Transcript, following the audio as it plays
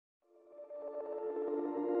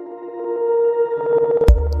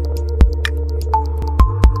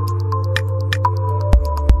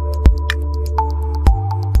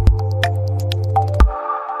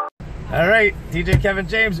DJ Kevin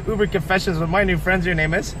James, Uber Confessions with my new friends. Your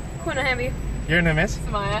name is? Quina Hamby. Your name is?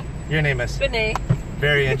 Samaya. Your name is? Benay.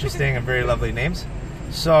 Very interesting and very lovely names.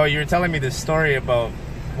 So you were telling me this story about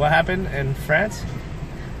what happened in France?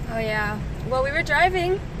 Oh yeah. Well, we were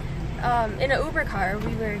driving in an Uber car.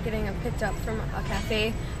 We were getting picked up from a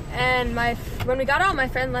cafe, and when we got out, my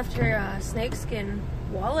friend left her snakeskin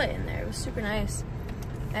wallet in there. It was super nice,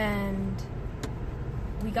 and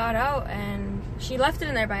we got out, and she left it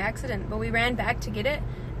in there by accident. But we ran back to get it,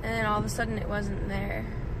 and then all of a sudden, it wasn't there.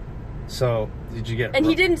 So did you get? And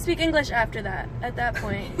he didn't speak English after that. At that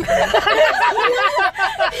point.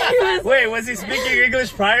 Wait, was he speaking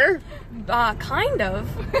English prior? Kind of.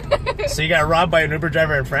 So you got robbed by an Uber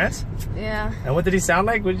driver in France? Yeah. And what did he sound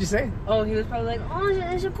like? What did you say? Oh, he was probably like, oh,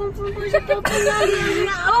 je comprends pas, je comprends pas.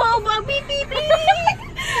 Oh, beep, beep, beep.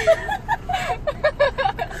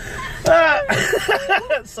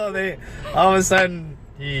 So they, all of a sudden,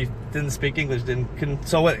 he didn't speak English,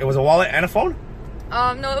 so what, it was a wallet and a phone?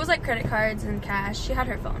 No, it was like credit cards and cash. She had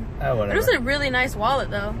her phone. Oh, whatever. It was a really nice wallet,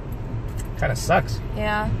 though. Kind of sucks.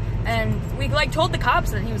 Yeah. And we, like, told the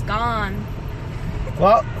cops that he was gone.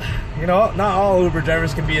 Well, you know, not all Uber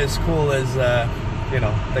drivers can be as cool as, you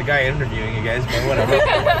know, the guy interviewing you guys, but whatever.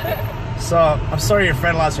 So, I'm sorry your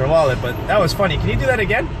friend lost her wallet, but that was funny. Can you do that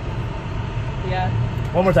again? Yeah.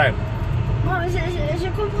 One more time. Oh, je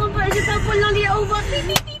comprends pas, je parle pas l'anglais. Oh, beep,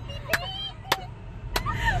 beep, beep.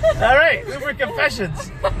 All right, Uber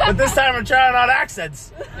Confessions. But this time we're trying out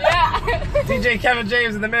accents. Yeah. DJ Kevin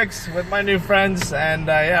James in the mix with my new friends. And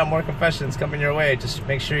yeah, more confessions coming your way. Just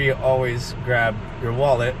make sure you always grab your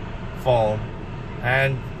wallet, phone,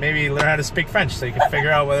 and maybe learn how to speak French so you can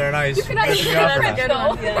figure out whether or not he's You can actually pissing you off or that's a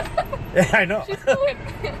not. good one. Yeah, I know.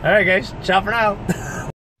 All right, guys. Ciao for now.